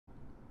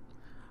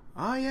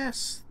Ah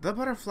yes, the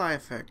butterfly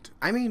effect.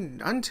 I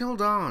mean, Until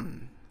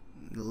Dawn.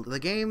 The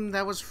game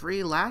that was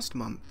free last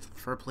month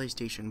for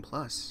PlayStation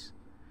Plus.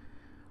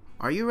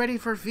 Are you ready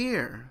for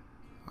fear?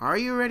 Are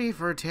you ready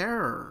for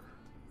terror?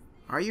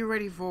 Are you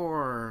ready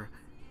for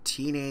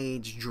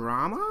teenage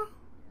drama?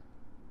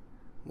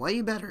 Well,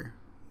 you better,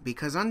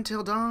 because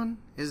Until Dawn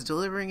is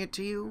delivering it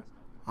to you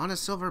on a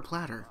silver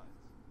platter.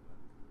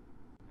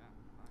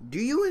 Do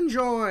you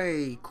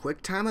enjoy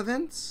QuickTime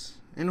events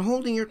and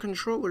holding your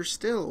controller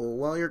still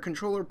while your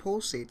controller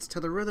pulsates to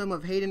the rhythm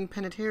of Hayden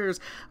Panettiere's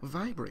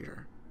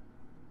vibrator?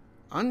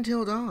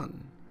 Until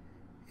Dawn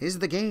is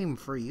the game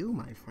for you,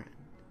 my friend.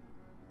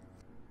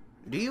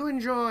 Do you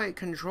enjoy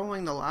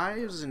controlling the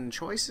lives and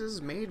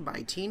choices made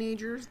by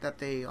teenagers that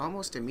they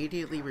almost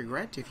immediately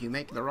regret if you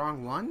make the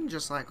wrong one,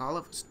 just like all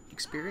of us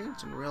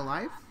experience in real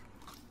life?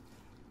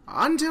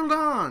 Until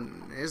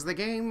Dawn is the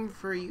game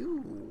for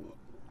you.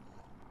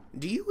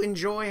 Do you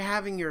enjoy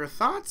having your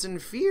thoughts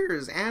and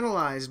fears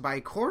analyzed by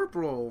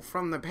Corporal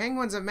from the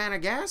Penguins of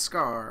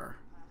Madagascar?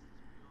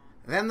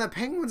 Then the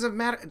Penguins of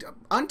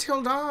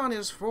Until Dawn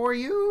is for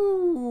you.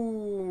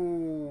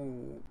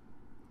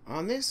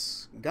 On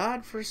this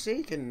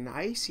god-forsaken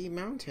icy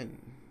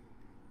mountain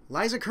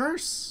lies a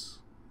curse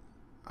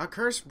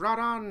brought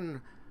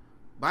on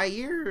by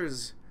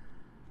years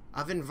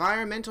of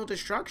environmental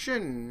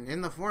destruction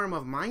in the form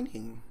of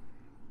mining,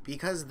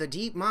 because the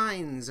deep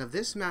mines of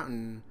this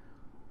mountain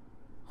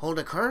hold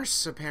a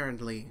curse,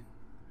 apparently.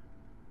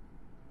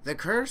 The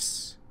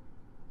curse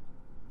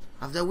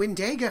of the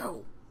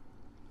Wendigo.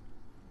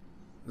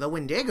 The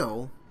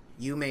Wendigo,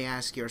 you may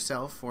ask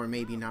yourself, or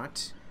maybe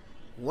not.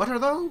 What are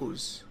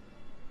those?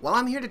 Well,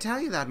 I'm here to tell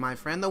you that, my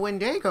friend. The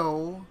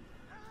Wendigo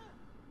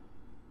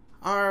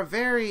are a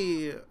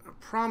very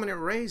prominent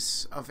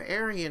race of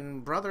Aryan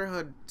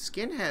Brotherhood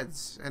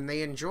skinheads, and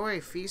they enjoy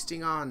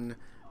feasting on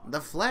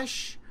the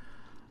flesh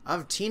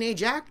of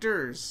teenage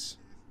actors.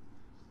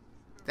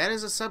 That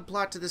is a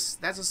subplot to this.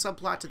 That's a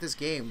subplot to this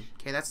game.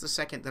 Okay, that's the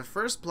second. The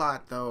first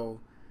plot,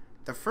 though,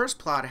 the first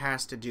plot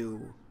has to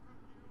do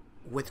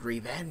with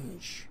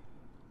revenge.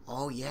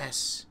 Oh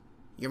yes.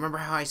 You remember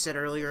how I said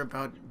earlier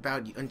about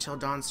Until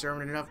Dawn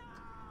serving it up?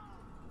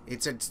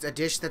 It's a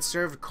dish that's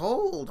served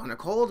cold on a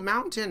cold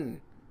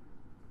mountain.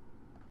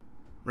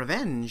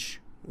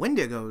 Revenge?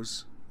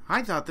 Wendigos?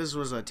 I thought this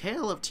was a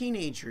tale of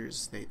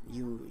teenagers that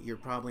you're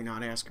probably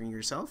not asking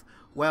yourself.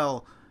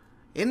 Well,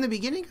 in the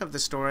beginning of the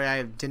story,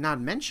 I did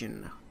not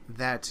mention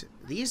that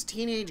these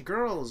teenage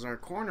girls are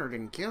cornered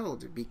and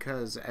killed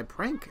because a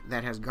prank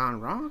that has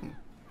gone wrong.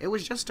 It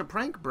was just a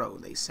prank, bro,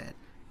 they said.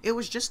 It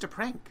was just a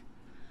prank.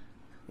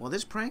 Well,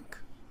 this prank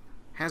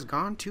has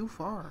gone too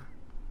far.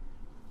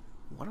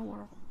 What a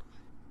world.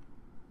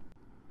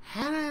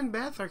 Hannah and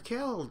Beth are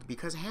killed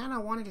because Hannah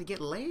wanted to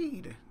get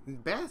laid.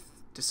 Beth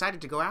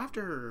decided to go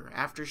after her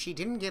after she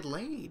didn't get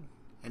laid.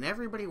 And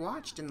everybody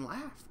watched and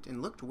laughed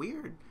and looked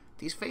weird.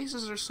 These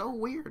faces are so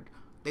weird.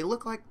 They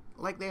look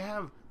like they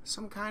have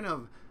some kind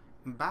of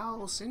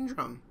bowel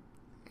syndrome.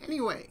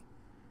 Anyway,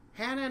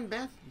 Hannah and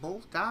Beth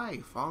both die,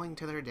 falling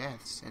to their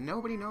deaths, and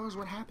nobody knows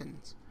what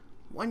happens.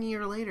 1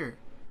 year later,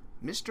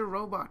 Mr.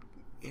 Robot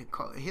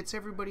hits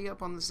everybody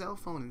up on the cell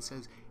phone and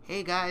says,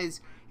 "Hey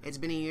guys, it's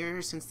been a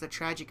year since the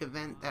tragic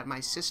event that my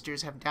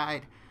sisters have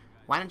died.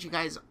 Why don't you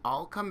guys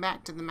all come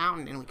back to the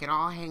mountain and we can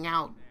all hang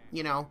out,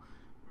 you know,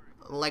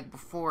 like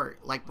before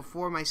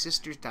my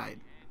sisters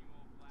died.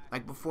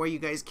 Like before you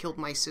guys killed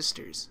my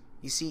sisters."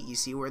 You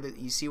see where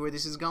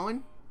this is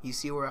going? You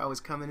see where I was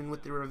coming in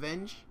with the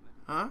revenge?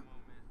 Huh?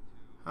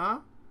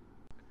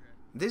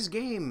 This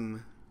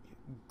game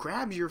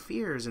grabs your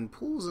fears and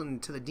pulls them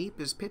to the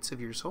deepest pits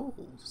of your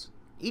souls.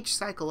 Each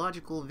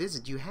psychological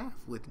visit you have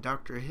with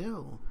Dr.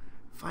 Hill,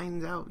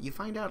 you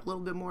find out a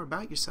little bit more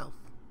about yourself.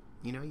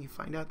 You know, you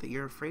find out that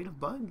you're afraid of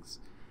bugs.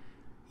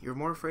 You're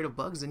more afraid of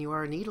bugs than you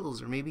are of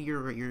needles, or maybe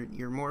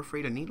you're more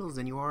afraid of needles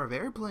than you are of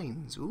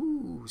airplanes.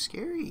 Ooh,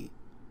 scary.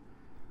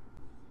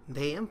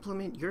 They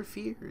implement your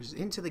fears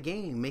into the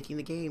game, making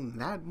the game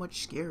that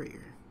much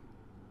scarier.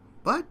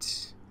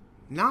 But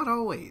not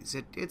always.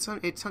 It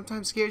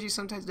sometimes scares you,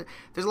 sometimes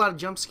there's a lot of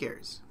jump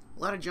scares.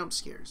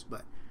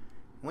 But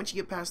once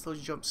you get past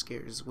those jump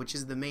scares, which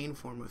is the main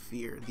form of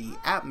fear, the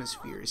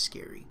atmosphere is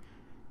scary.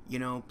 You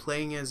know,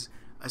 playing as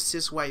a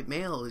cis white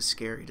male is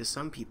scary to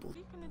some people. What are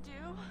you gonna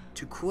do?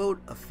 To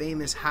quote a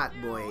famous hot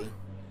boy,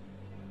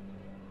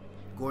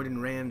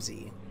 Gordon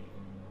Ramsay,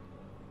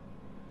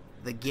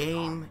 "The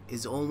game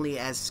is only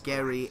as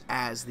scary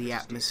as the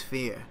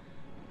atmosphere.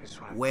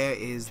 Where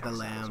is the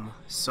lamb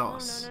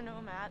sauce?"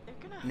 No, Matt. They're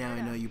gonna Now, hurt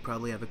I know us. you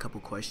probably have a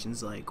couple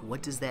questions like,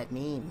 what does that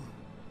mean?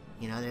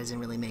 You know, that doesn't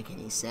really make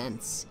any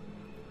sense.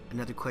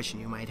 Another question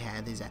you might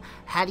have is,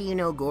 how do you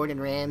know Gordon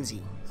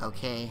Ramsay?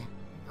 Okay,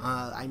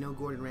 I know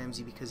Gordon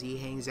Ramsay because he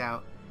hangs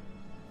out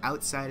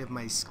outside of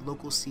my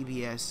local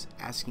CVS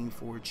asking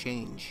for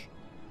change.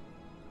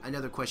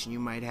 Another question you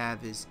might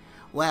have is,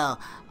 well,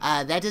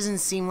 that doesn't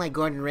seem like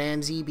Gordon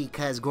Ramsay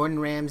because Gordon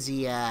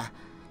Ramsay,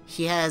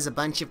 He has a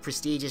bunch of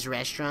prestigious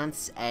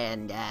restaurants,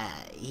 and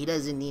he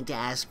doesn't need to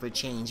ask for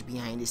change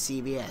behind his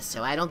CVS,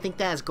 so I don't think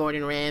that's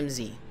Gordon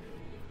Ramsay.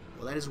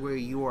 Well, that is where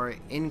you are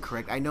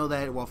incorrect. I know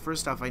that, well,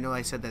 first off, I know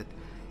I said that,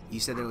 you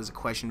said that it was a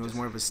question, it was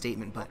more of a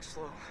statement, but...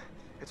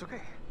 It's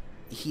okay.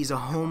 He's a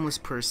homeless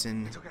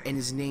person, and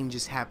his name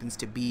just happens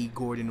to be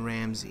Gordon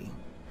Ramsay.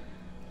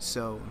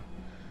 So,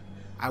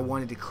 I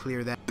wanted to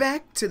clear that.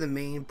 Back to the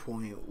main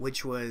point,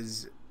 which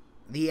was...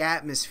 The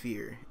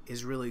atmosphere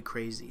is really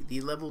crazy.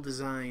 The level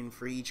design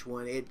for each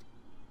one,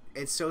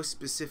 it's so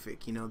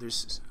specific. You know,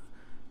 there's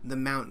the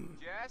mountain,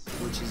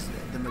 which is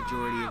the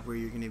majority of where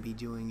you're going to be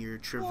doing your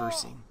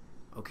traversing.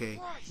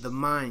 Okay, the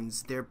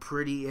mines, they're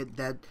pretty.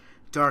 That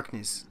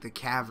darkness, the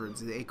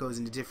caverns, it goes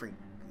into different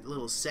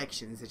little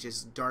sections. It's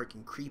just dark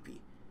and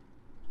creepy.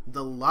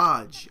 The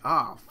lodge,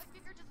 oh,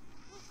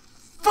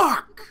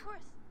 fuck!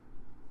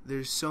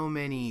 There's so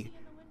many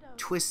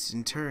twists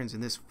and turns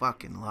in this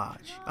fucking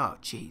lodge. Oh,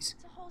 jeez.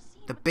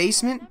 The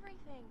basement?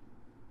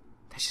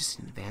 That's just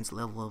an advanced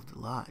level of the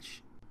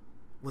lodge.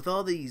 With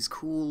all these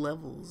cool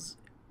levels,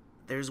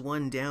 there's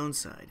one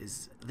downside,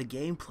 is the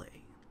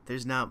gameplay.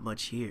 There's not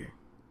much here.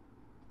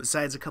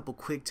 Besides a couple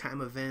quick time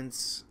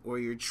events, or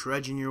you're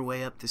trudging your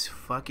way up this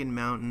fucking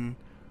mountain,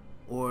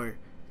 or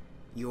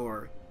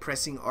you're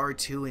pressing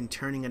R2 and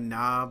turning a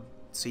knob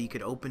so you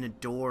could open a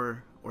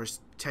door, or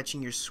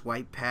touching your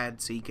swipe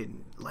pad so you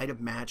can light a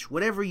match,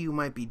 whatever you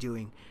might be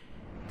doing,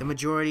 the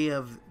majority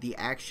of the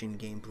action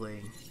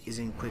gameplay is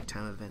in quick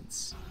time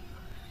events.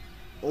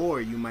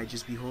 Or you might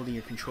just be holding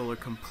your controller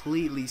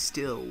completely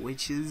still,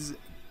 which is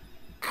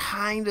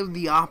kind of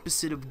the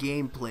opposite of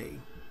gameplay.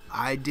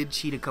 I did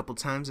cheat a couple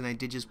times, and I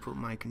did just put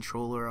my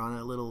controller on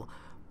a little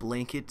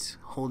blanket,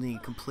 holding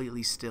it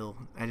completely still.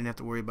 I didn't have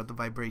to worry about the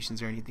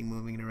vibrations or anything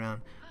moving it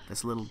around.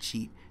 That's a little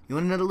cheat. You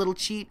want another little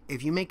cheat?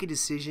 If you make a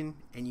decision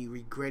and you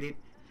regret it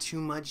too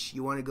much,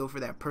 you want to go for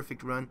that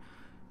perfect run,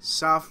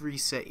 soft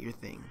reset your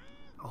thing.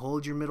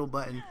 Hold your middle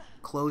button,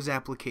 close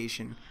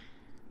application.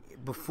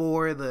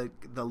 Before the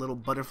little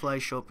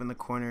butterflies show up in the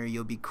corner,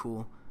 you'll be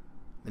cool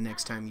the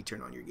next time you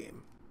turn on your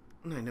game.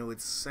 I know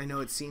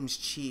it seems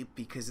cheap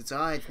because it's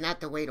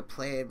not the way to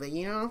play it, but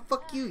you know,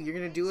 fuck you. You're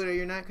gonna do it or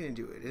you're not gonna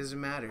do it. It doesn't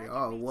matter.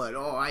 Oh, what?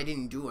 Oh, I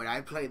didn't do it. I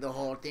played the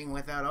whole thing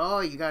without. Oh,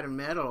 you got a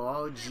medal.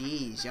 Oh,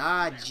 jeez.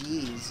 Ah,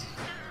 jeez.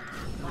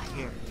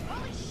 Here.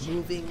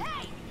 Moving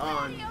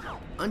on.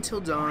 Until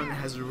Dawn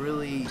has a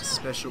really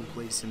special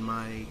place in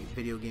my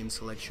video game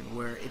selection,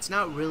 where it's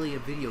not really a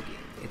video game.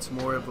 It's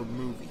more of a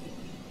movie.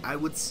 I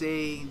would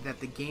say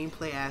that the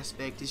gameplay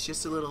aspect is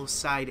just a little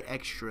side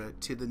extra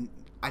to the.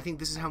 I think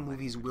this is how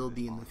movies will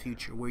be in the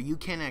future, where you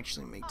can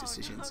actually make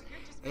decisions.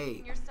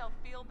 Hey,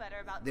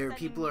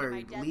 people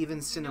are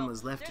leaving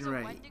cinemas left and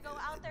right.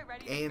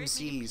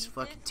 AMC's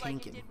fucking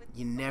tanking.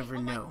 You never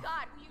know.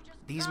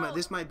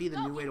 This might be the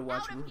new way to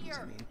watch movies.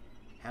 I mean,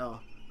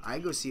 hell, I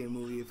go see a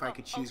movie if I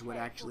could choose what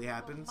actually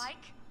happens.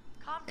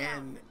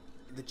 And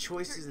the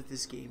choices that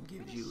this game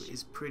gives you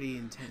is pretty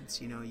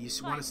intense. You know, you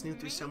want to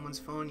snoop through someone's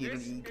phone, you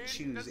can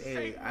choose,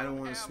 hey, I don't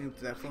want to snoop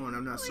through that phone,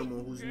 I'm not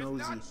someone who's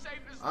nosy.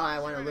 Oh, I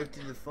want to look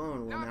through the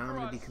phone, well, now I'm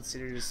going to be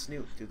considered a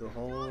snoop through the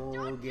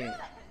whole game.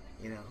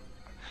 You know,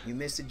 you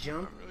miss a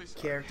jump,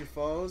 character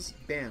falls,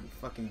 bam,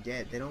 fucking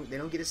dead. They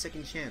don't get a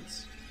second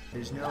chance.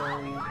 There's no,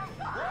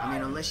 I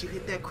mean, unless you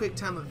hit that quick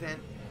time event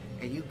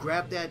and you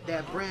grab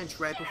that branch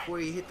right before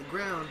you hit the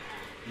ground,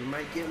 you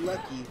might get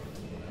lucky.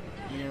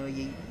 You know,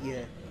 you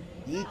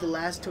eat the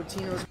last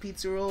Totino's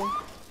pizza roll,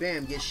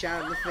 bam, get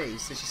shot in the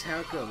face. That's just how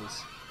it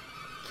goes.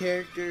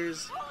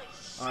 Characters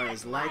are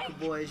as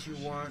likable as you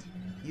want.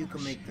 You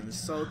can make them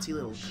salty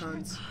little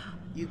cunts.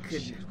 You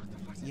could,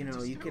 you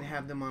know, you could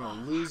have them on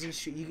a losing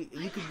streak.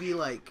 You could be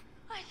like,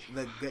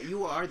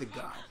 you are the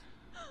god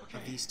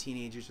of these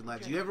teenagers'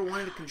 lives. You ever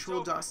wanted to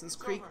control Dawson's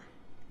Creek?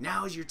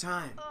 Now is your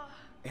time.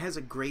 It has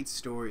a great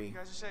story,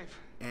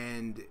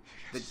 and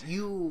that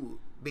you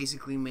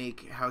basically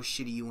make how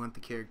shitty you want the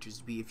characters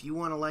to be. If you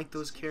want to like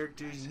those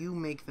characters, you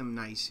make them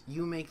nice.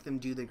 You make them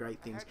do the right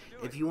things.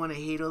 If you want to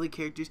hate other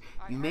characters,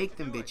 you make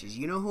them bitches.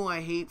 You know who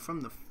I hate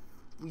from the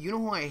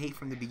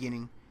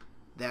beginning?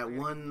 That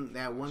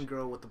one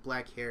girl with the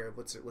black hair.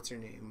 What's her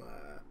name?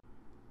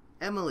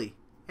 Emily.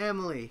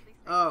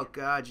 Oh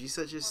god, she's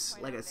such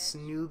like a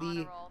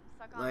snoobie.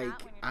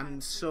 Like,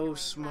 I'm so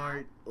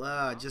smart.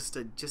 Just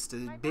a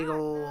big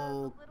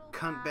old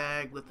cunt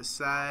bag with the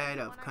side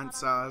of cunt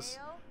sauce,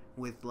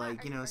 with,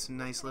 like, you know, some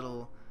nice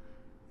little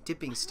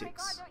dipping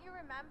sticks.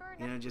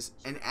 You know, just,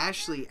 and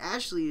Ashley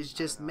is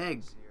just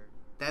Meg.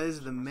 That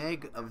is the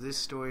Meg of this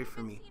story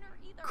for me.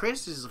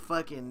 Chris is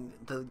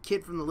the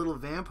kid from the Little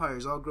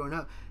Vampires all grown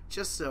up.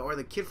 Or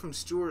the kid from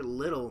Stuart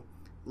Little.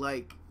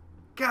 Like,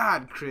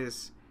 God,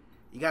 Chris.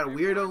 You got a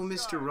weirdo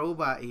Mr.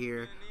 Robot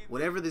here.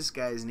 Whatever this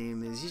guy's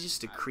name is, he's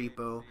just a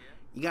creepo.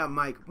 You got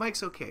Mike.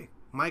 Mike's okay.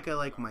 Mike, I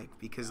like Mike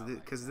because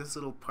this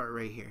little part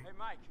right here. Hey,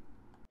 Mike.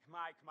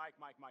 Mike.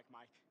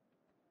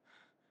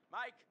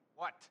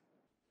 What?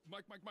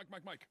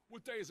 Mike.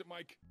 What day is it,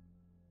 Mike?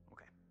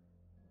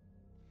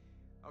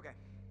 Okay,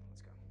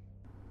 let's go.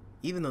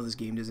 even though this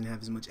game doesn't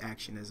have as much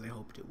action as I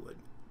hoped it would.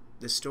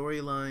 The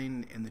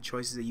storyline and the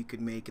choices that you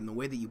could make and the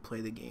way that you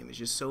play the game is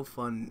just so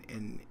fun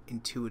and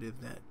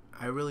intuitive that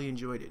I really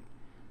enjoyed it.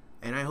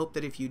 And I hope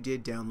that if you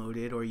did download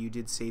it or you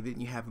did save it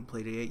and you haven't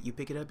played it yet, you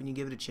pick it up and you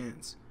give it a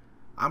chance.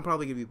 I'm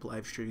probably going to be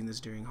live streaming this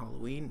during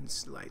Halloween.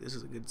 It's like, this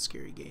is a good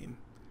scary game.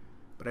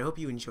 But I hope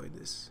you enjoyed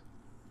this.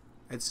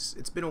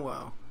 It's been a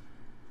while.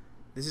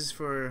 This is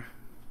for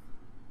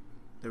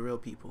the real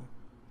people.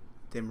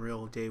 Them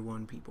real day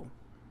one people.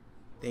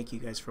 Thank you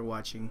guys for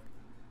watching.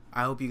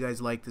 I hope you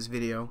guys like this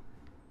video.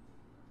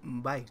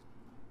 Bye.